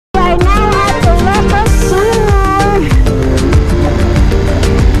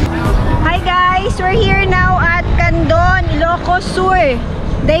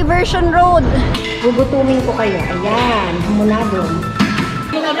diversion road. Gugutumin ko kayo. Ayan, hamunadon.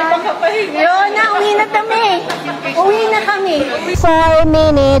 Yun na, uwi na kami. Uwi na kami. 4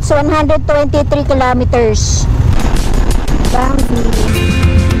 minutes, 123 kilometers. Bangui.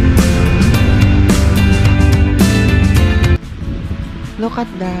 Look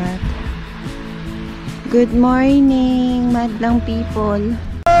at that. Good morning, madlang people.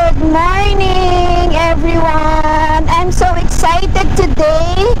 Good morning, everyone. I'm so excited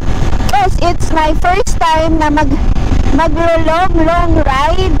today because it's my first time na mag-long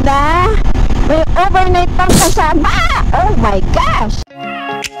ride na may overnight pang kasama. Oh my gosh!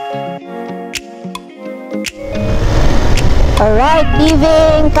 Alright,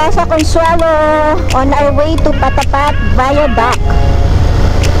 leaving Casa Consuelo on our way to Patapat Viaduct.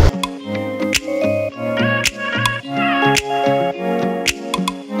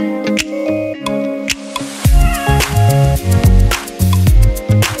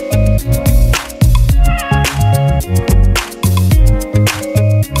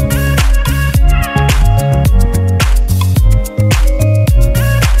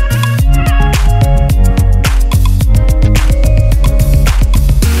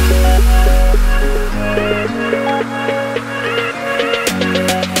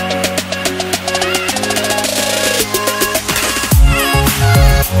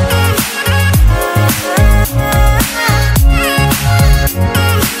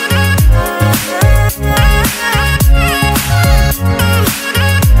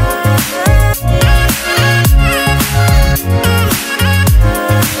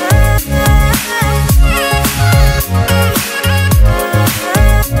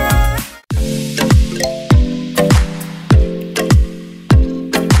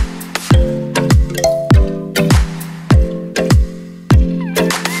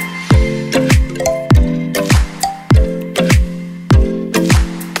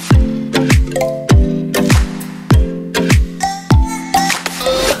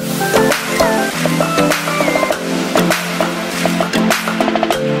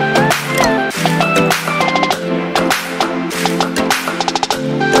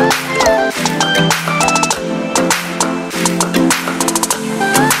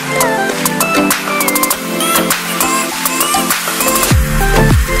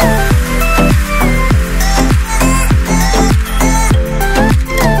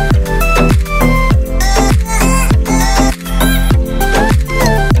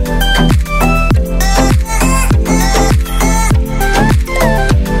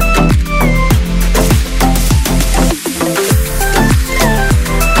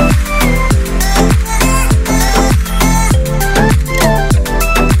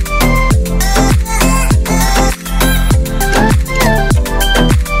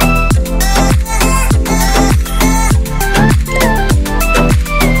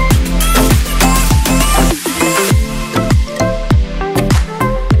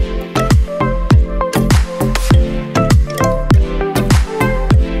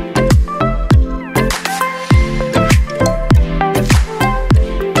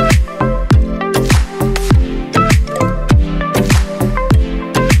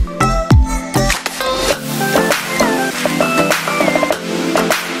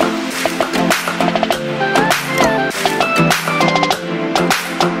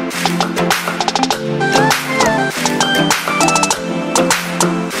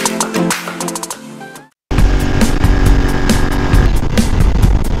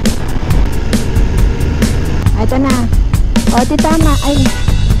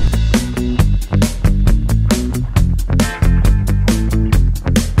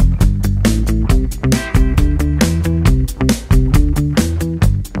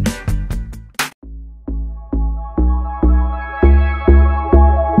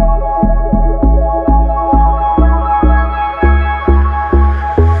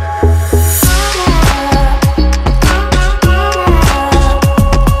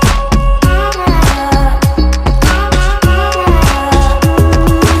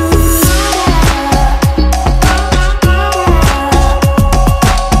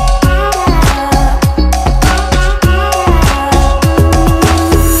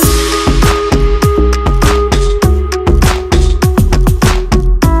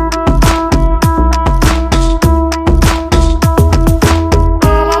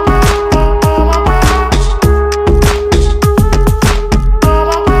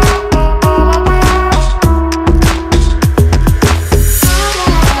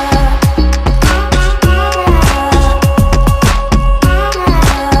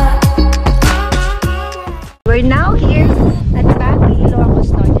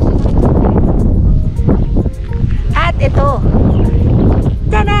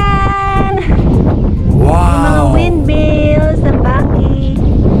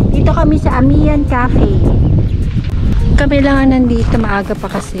 kami sa Amian Cafe. Kami lang nandito, maaga pa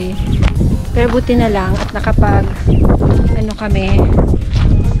kasi. Pero buti na lang at nakapag ano kami,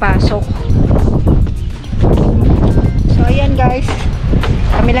 pasok. So ayan guys,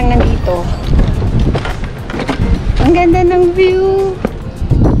 kami lang nandito. Ang ganda ng view.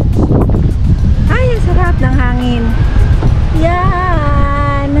 Ay, ang sarap ng hangin.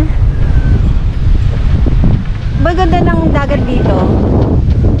 Yan. Maganda ng dagat dito.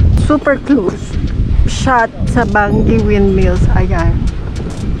 Super close shot sa Bangui Windmills. Ayan.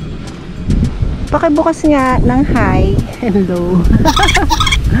 Pakibukas nga ng hi and low.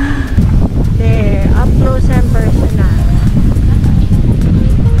 There, up close and personal.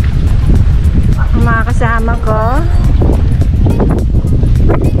 Ang mga kasama ko.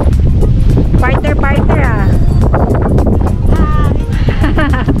 Partner ah.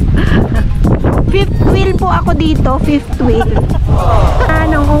 Fifth wheel po ako dito, fifth wheel.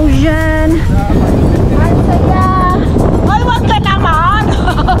 Anong ocean. Ang saya. Ay, wag ka naman.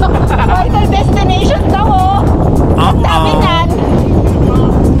 Final destination daw, oh. Ang dami nan.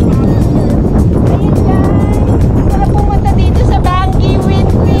 Ayun guys. Para pumunta dito sa Bangui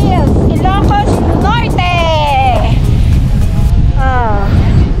Windmills, Ilocos Norte. Oh.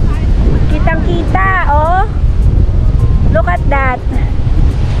 Kitang-kita, oh. Look at that.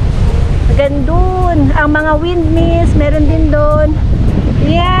 Gandun. Ang mga windmills, meron din doon.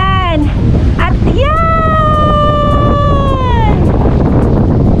 Yan. At yan!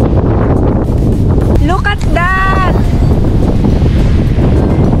 Look at that!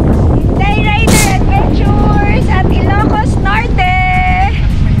 Day Rider Adventures at Ilocos Norte!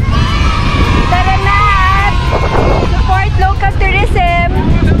 Tara na at support local tourism!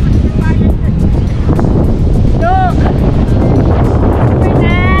 Look! Super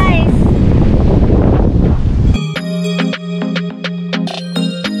nice!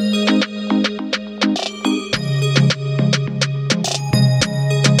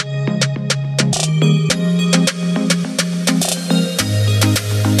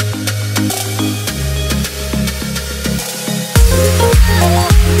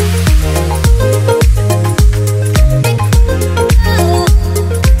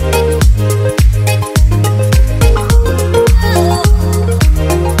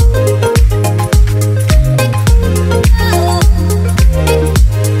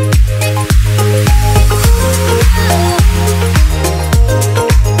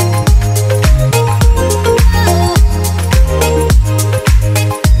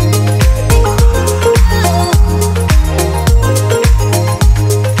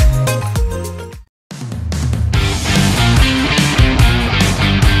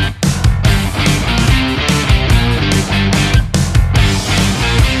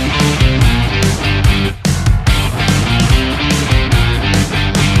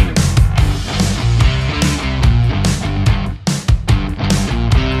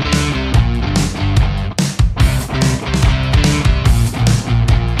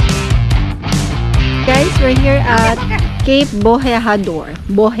 We're here at Cape Bojeador.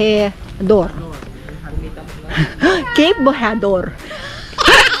 Cape Bojeador.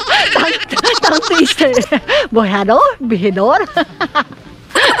 Tongue twister. Bojeador?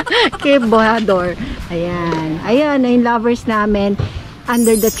 Cape Bojeador. Ayan. Ayan, yung lovers namin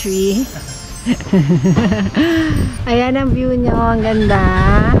under the tree. Ayan ang view nyo. Ang ganda.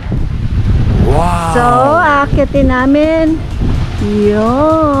 Wow! So, akitin namin.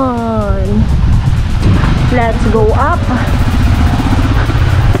 Yun. Let's go up.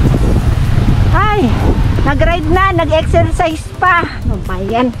 Ay, nag-ride na, nag-exercise pa. Ano ba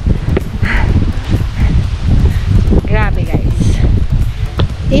yan? Grabe guys.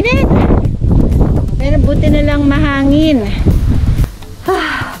 Init. Pero buti na lang mahangin.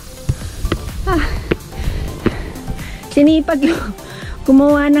 Sinipag yung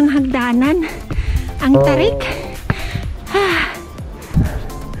gumawa ng hagdanan. Ang tarik.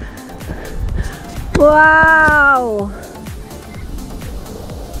 Wow!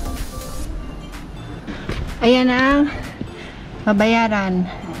 Ayan ang babayaran.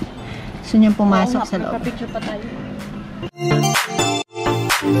 Gusto niyong pumasok sa loob. Picture pa tayo.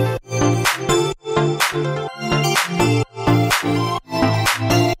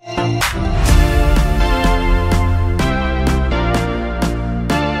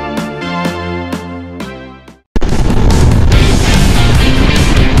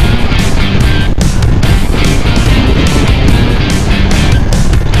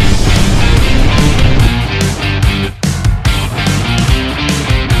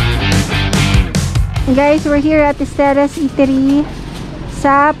 Guys, we're here at Esteras Eatery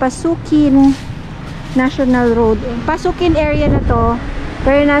sa Pasukin National Road. Pasukin area na to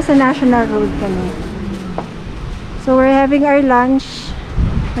Pero nasa National Road kami. So we're having our lunch.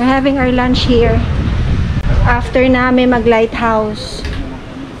 We're having our lunch here. After namin mag-lighthouse.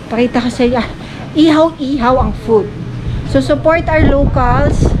 Pakita ko sa iyo. Ihaw-ihaw ang food. So support our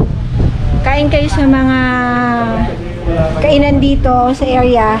locals. Kain kayo sa mga kainan dito sa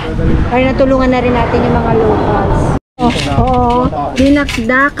area. Para natulungan na rin natin yung mga locals. Oo.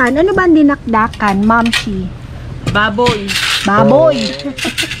 Dinakdakan. Ano ba ang dinakdakan, Mamshi? Baboy. Baboy.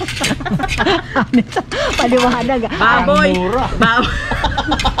 Paliwanag. Baboy.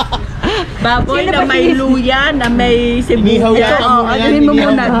 Baboy na may luya, na may sibuyas. Oo, aduhin mo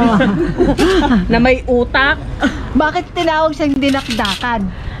muna. Na may utak. Bakit tinawag siyang dinakdakan?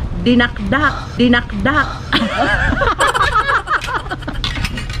 Dinakdak.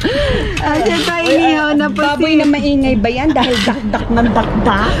 Kasi pa inihaw na po Baboy na maingay ba yan? Dahil dakdak ng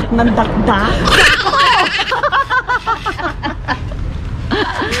dakdak.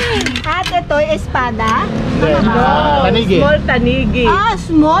 At ito, espada. Tanigi. Small tanigi. Ah,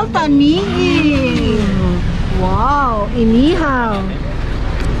 small tanigi. Wow, inihaw.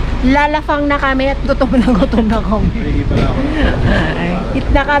 Lalafang na kami at gutom na kami. Eat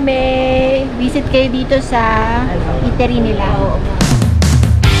na kami. Visit kayo dito sa eatery nila.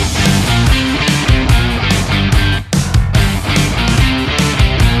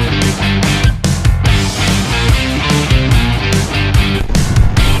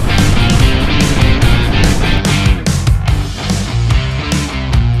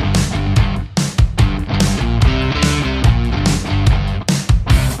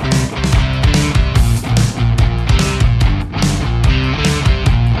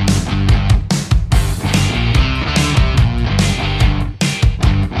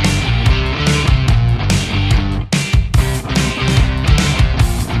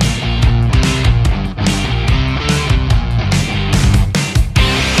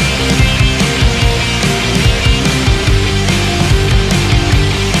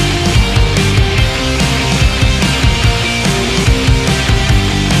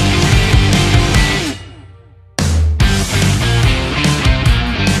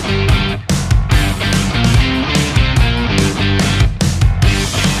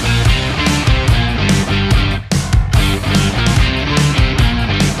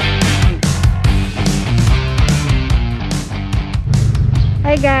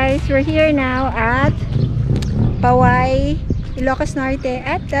 Hi guys, we're here now at Paoay, Ilocos Norte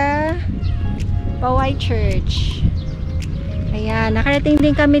at the Paoay Church. Ayan, nakarating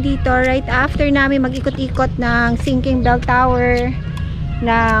din kami dito right after namin mag-ikot-ikot ng Sinking Bell Tower,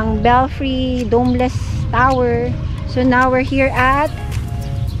 ng Bellfry, Domeless Tower. So now we're here at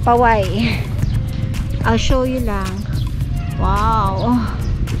Paoay. I'll show you lang. Wow,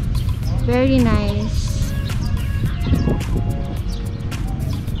 very nice.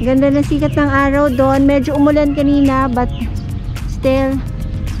 Ganda ng sikat ng araw doon. Medyo umulan kanina but still.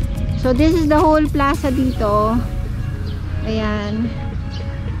 So this is the whole plaza dito. Ayan.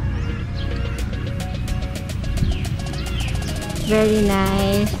 Very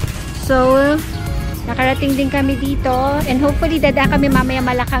nice. So nakarating din kami dito and hopefully dada kami mamaya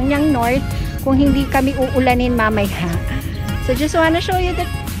Malacanang North kung hindi kami uulanin mamaya. So just wanna show you the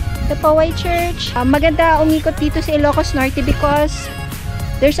Paoay Church. Maganda umikot dito sa Ilocos Norte because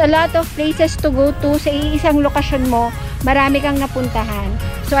there's a lot of places to go to. Sa isang lokasyon mo, marami kang napuntahan.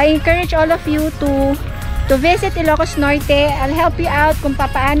 So I encourage all of you to visit Ilocos Norte. I'll help you out kung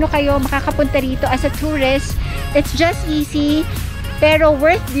paano kayo makakapunta rito as a tourist. It's just easy, pero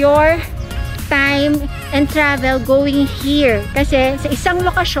worth your time and travel going here. Kasi sa isang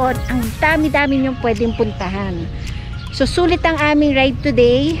lokasyon, ang dami-dami niyong pwedeng puntahan. So sulit ang aming ride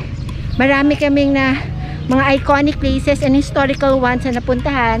today. Marami kaming mga iconic places and historical ones na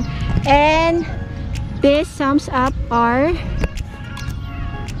napuntahan, and this sums up our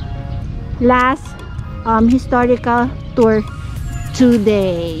last historical tour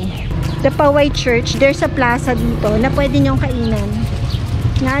today. The Paoay Church, there's a plaza dito na pwede nyong kainan.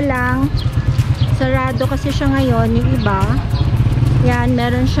 Nga lang, sarado kasi siya ngayon, yung iba. Yan,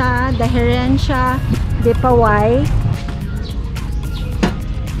 meron siya, the Herencia de Paoay.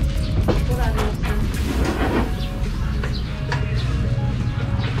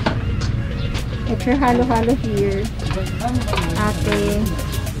 It's your halo-halo here. Ate.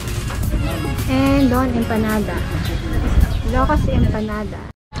 And doon, empanada. Ilocos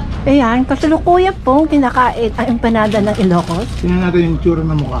empanada. Ayan, kasalukuyan pong kinakain ang empanada ng Ilocos. Tingnan natin yung tsura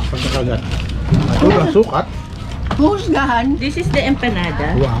ng mukha pagkakagat. Sobrang sukat. Husgahan. This is the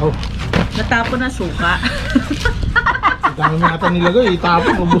empanada. Wow. Natapon na suka. Ang dami natin nilagay.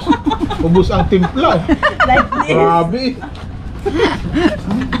 Itapon. Ubus ang timpla. Like this. Grabe.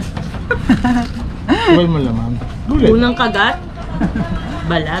 Tuwal mo laman. Gulit. Unang kagat,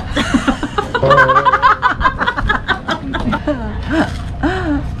 balat.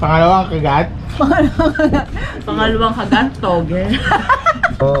 Pangalawang kagat. Pangalawang kagat, toge.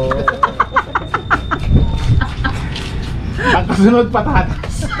 Ang kasunod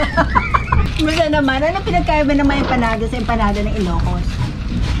patatas. Basta naman, ano pinagkaiba naman yung empanada sa empanada ng Ilocos?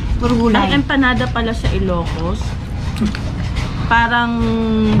 Puro gulay. Ang empanada pala sa Ilocos, parang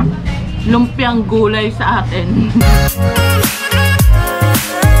lumpiang gulay sa atin.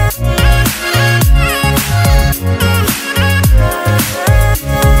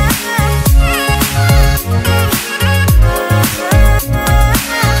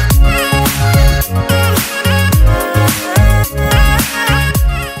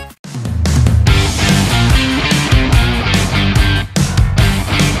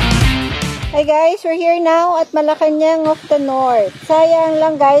 Hi guys, we're here now at Malacanang of the North. Sayang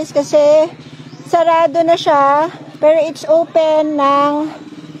lang guys kasi sarado na siya, pero it's open ng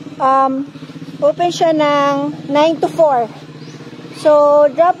open siya ng 9 to 4. So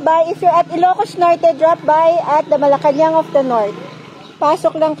drop by if you're at Ilocos Norte, drop by at the Malacanang of the North.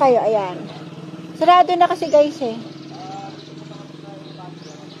 Pasok lang kayo, ayan. Sarado na kasi guys eh.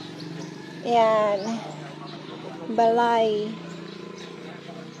 Ayan. Balay.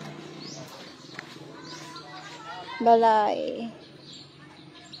 Balay.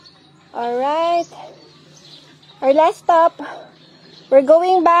 Alright. Our last stop, we're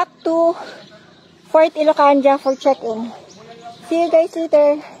going back to Fort Ilocandia for check-in. See you guys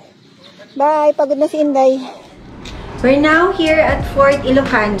later. Bye. Pagod na si Inday. We're now here at Fort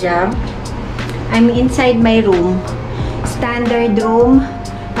Ilocandia. I'm inside my room. Standard room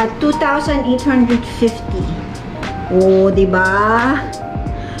at 2,850. Oh, diba?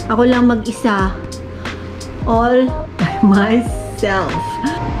 Ako lang mag-isa. All by myself.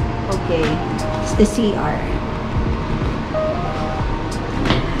 Okay, it's the CR.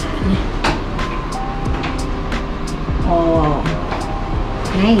 Oh,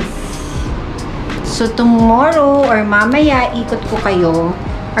 nice. So tomorrow or mamaya ikot ko kayo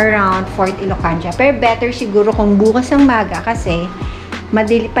around Fort Ilocandia. Pero better siguro kung bukas ng maga kasi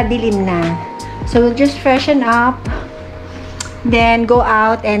padilim na. So we'll just freshen up, then go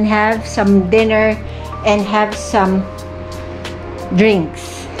out and have some dinner and have some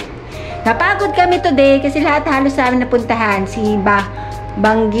drinks. Napagod kami today kasi lahat halos sa amin napuntahan. Si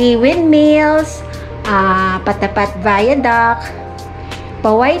Bangui Windmills, Patapat Viaduct,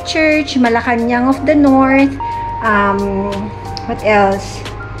 Paoay Church, Malacanang of the North, what else?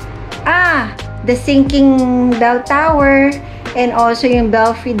 The sinking bell tower, and also yung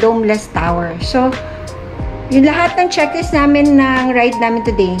Bellfry Domeless tower. So, yung lahat ng checklist namin ng ride namin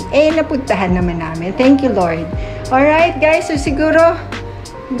today, napuntahan naman namin. Thank you, Lord. Alright, guys. So, siguro,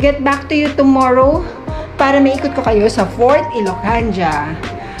 get back to you tomorrow para maikot ko kayo sa Fort Ilocandia.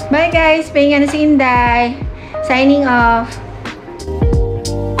 Bye, guys. Pahinga na si Inday. Signing off.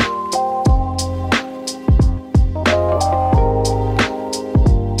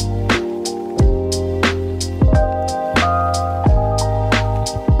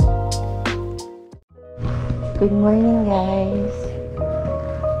 Good morning, guys.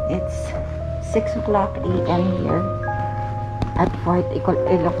 It's 6 o'clock a.m. here at Fort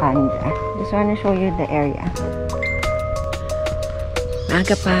Ilocandia. Just want to show you the area.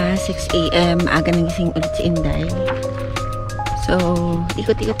 Aga pa, 6 a.m. Aga nagising ulit si Inday. So,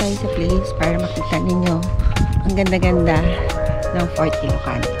 ikot-ikot tayo sa place para makita ninyo ang ganda-ganda ng Fort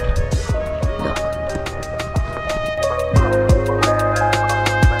Ilocandia. Look.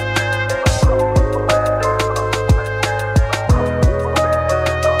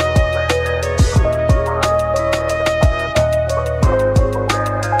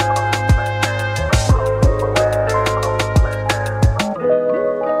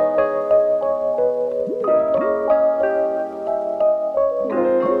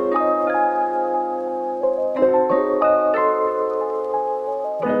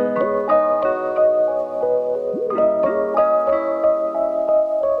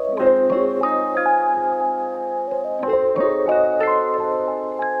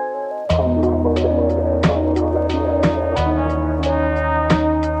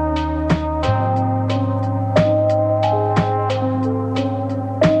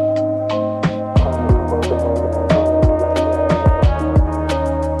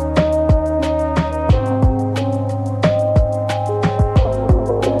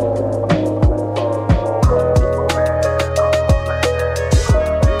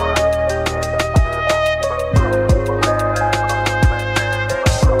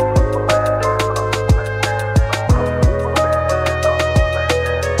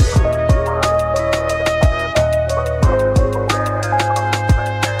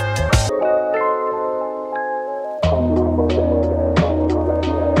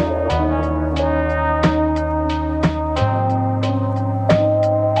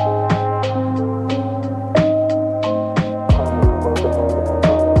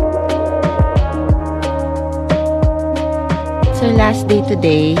 day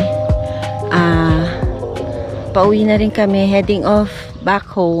today. Pauwi na rin kami, heading off back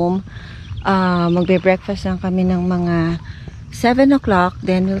home. Magbe-breakfast lang kami ng mga 7 o'clock.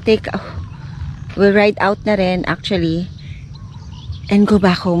 Then we'll ride out na rin actually and go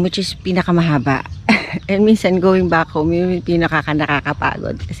back home, which is pinakamahaba. And minsan going back home yung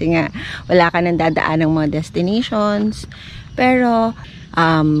nakakapagod kasi nga wala ka nang dadaan ng mga destinations. Pero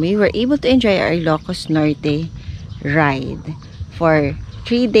we were able to enjoy our Ilocos Norte ride for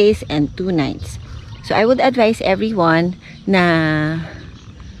 3 days and 2 nights. So I would advise everyone na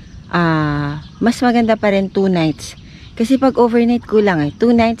mas maganda pa rin 2 nights. Kasi pag overnight kulang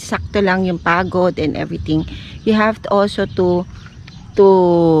 2 nights sakto lang yung pagod and everything. You have to also to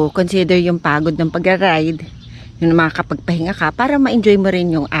consider yung pagod ng pag-ride, yung makakapagpahinga ka para ma-enjoy mo rin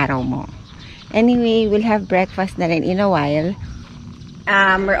yung araw mo. Anyway, we'll have breakfast na rin in a while.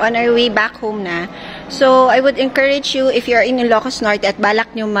 We're on our way back home na. So, I would encourage you, if you're in Ilocos Norte at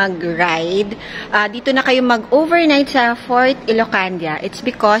balak nyo mag-ride, dito na kayo mag-overnight sa Fort Ilocandia. It's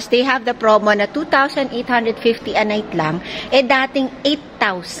because they have the promo na 2,850 a night lang, dating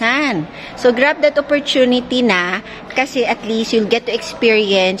 8,000. So, grab that opportunity na, kasi at least you'll get to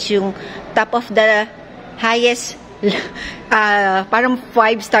experience yung top of the highest, parang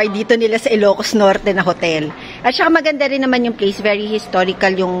 5-star dito nila sa Ilocos Norte na hotel. At saka maganda rin naman yung place, very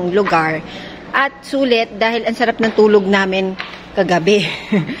historical yung lugar. At sulit dahil ang sarap ng tulog namin kagabi.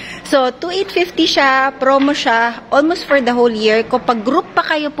 So, 2,850 siya, promo siya, almost for the whole year. Kung pag group pa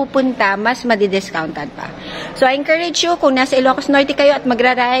kayo pupunta, mas madidiscounted pa. So, I encourage you, kung nasa Ilocos Norte kayo at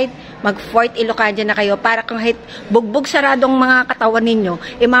magra-ride, mag-Fort Ilocandia na kayo para kahit bugbog saradong mga katawan ninyo,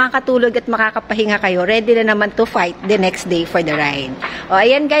 makakatulog at makakapahinga kayo. Ready na naman to fight the next day for the ride. O,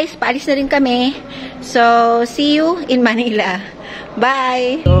 ayan guys, paalis na rin kami. So, see you in Manila.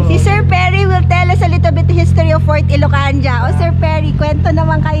 Bye! Si Sir Perry will tell us a little bit the history of Fort Ilocandia. O Sir Perry, kwento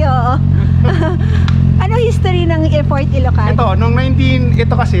naman kayo. Ano history ng Fort Ilocandia?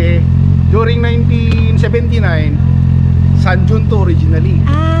 Ito kasi, during 1979, San Junto originally.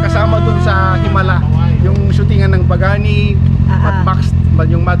 Kasama dun sa Himala, yung shootingan ng Bagani, Mad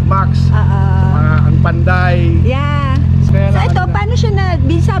Max, ang Panday. Yeah. So ito, paano siya na,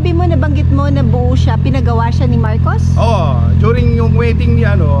 sabi mo, nabanggit mo na buo siya, pinagawa siya ni Marcos? During yung wedding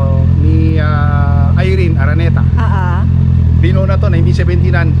ni Irene Araneta. Binuo na to,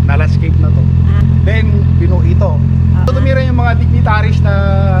 1979, na-landscape na to. Then, binuo ito. So, tumira yung mga dignitaries na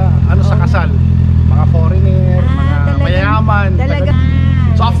sa kasal. Mga foreigner, mga mayayaman. Talaga.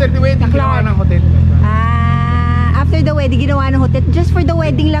 So, after the wedding, ginawa ng hotel. After the wedding, ginawa ng hotel. Just for the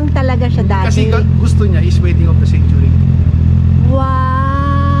wedding lang talaga siya dati. Kasi gusto niya is wedding of the century.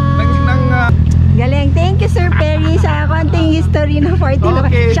 Wow! Galing. Thank you, Sir Perry, sa konting history ng Fort Ilocandia.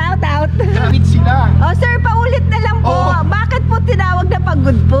 Okay. Shout out! Kapit sila. Sir, paulit na lang po. Bakit po tinawag na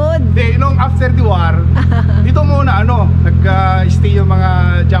pagudpod? Nung after the war, dito muna, nag-stay yung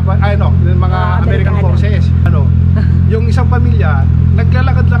mga American forces. Yung isang pamilya,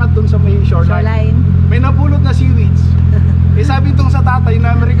 naglalakad-lakad dun sa may shoreline. May napulot na seaweeds. Sabi itong sa tatay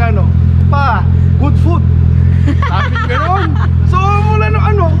na Amerikano, "Pa, good food." Sabi gano'n. So, mula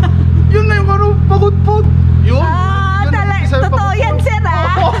yun na yung pagudpod. Yun. Totoo yan, sir,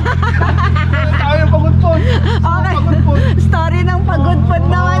 Tao yung pagudpod. Okay. Story ng pagudpod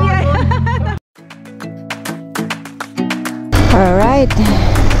naman yan. Alright.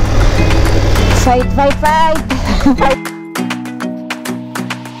 Fight.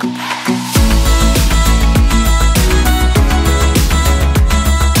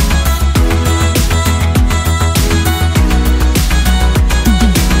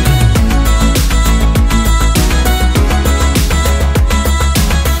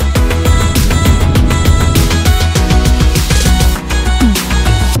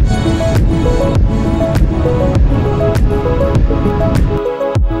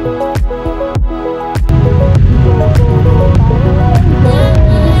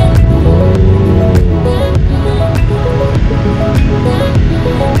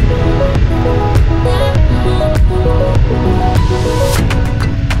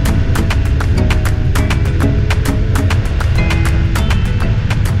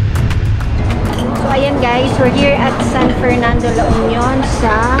 We're here at San Fernando, La Union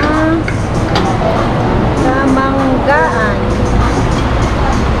sa Manggaan.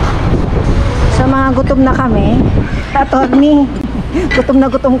 Sa mga gutom na kami. Attorney,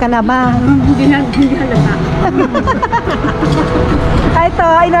 gutom ka na ba? Hindi halata. Ito,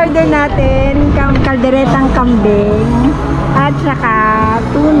 in-order natin kalderetang kambing at saka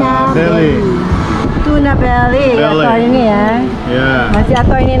tuna belly. Tuna belly. Attorney, Yeah. Si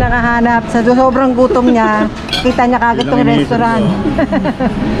attorney nakahanap. Sa sobrang gutom niya, kita niya kagad tong restaurant.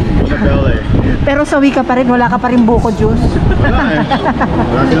 Tuna belly. Pero sawi ka pa rin, wala ka pa rin buko juice. Wala eh.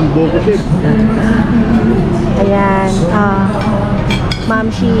 Wala silang buko chips. Ayan.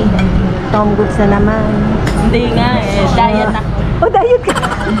 Mamshi, Tom Goods na naman. Hindi nga eh, diet ako. Oh, diet ka.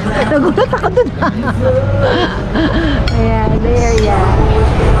 Nagulat ako dun. Ayan, there yan.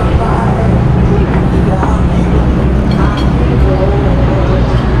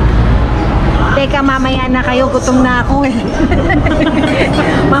 Teka, mamaya na kayo. Gutom na ako eh.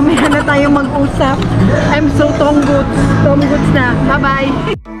 Mamaya na tayo mag-usap. I'm so Tom Goods. Tom Goods na. Bye-bye.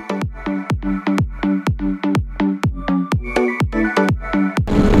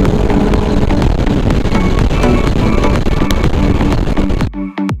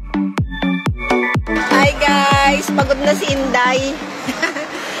 Hi guys! Pagod na si Inday.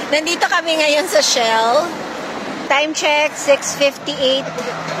 Nandito kami ngayon sa Shell. Time check, 6:58.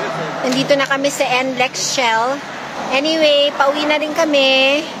 Nandito na kami sa NLEX Shell. Anyway, pauwi na rin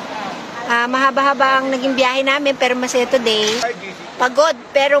kami. Mahaba-haba ang naging biyahe namin pero masaya today. Pagod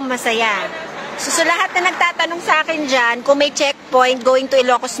pero masaya. So sa lahat na nagtatanong sa akin dyan, kung may checkpoint going to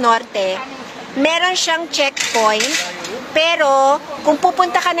Ilocos Norte, meron siyang checkpoint. Pero kung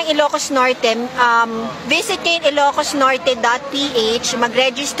pupunta ka ng Ilocos Norte, visit nyo yung ilocosnorte.ph,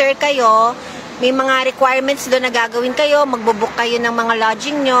 mag-register kayo. May mga requirements doon na gagawin kayo, magbubook kayo ng mga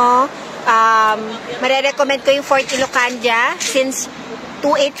lodging nyo. Marerecommend ko yung Fort Ilocandia since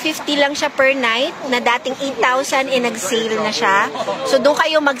 2,850 lang siya per night, na dating 8,000 nag-sale na siya. So doon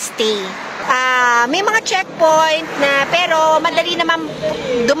kayo magstay. May mga checkpoint na, pero madali naman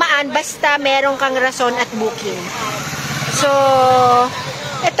dumaan basta meron kang rason at booking. So,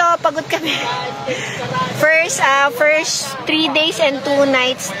 ito, pagod kami. First 3 days and 2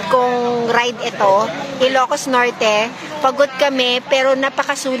 nights kong ride ito, Ilocos Norte. Pagod kami, pero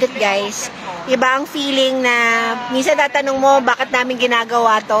napakasulit guys. Iba ang feeling na, minsan tatanong mo, bakit namin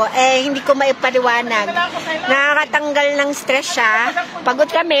ginagawa to? Eh, hindi ko maipaliwanag. Nakakatanggal ng stress siya. Pagod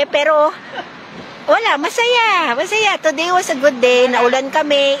kami, pero wala, masaya. Masaya. Today was a good day. Naulan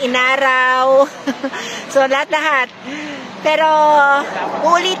kami, inaraw. So, lahat-lahat. Pero,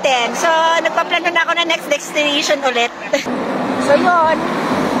 uulitin. So, nagpaplano na ako na next destination ulit. So, yun.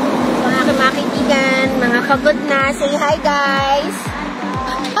 Mga kaibigan, mga pagod na. Say hi, guys.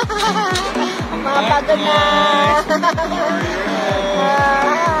 Mga pagod na.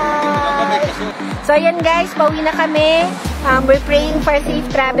 So, yun guys. Pauwi na kami. We're praying for safe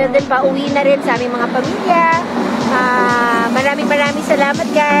travel din. Pauwi na rin sa aming mga pamilya. Maraming salamat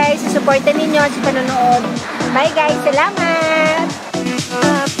guys sa suporta ninyo at sa panonood. Bye guys, salamat!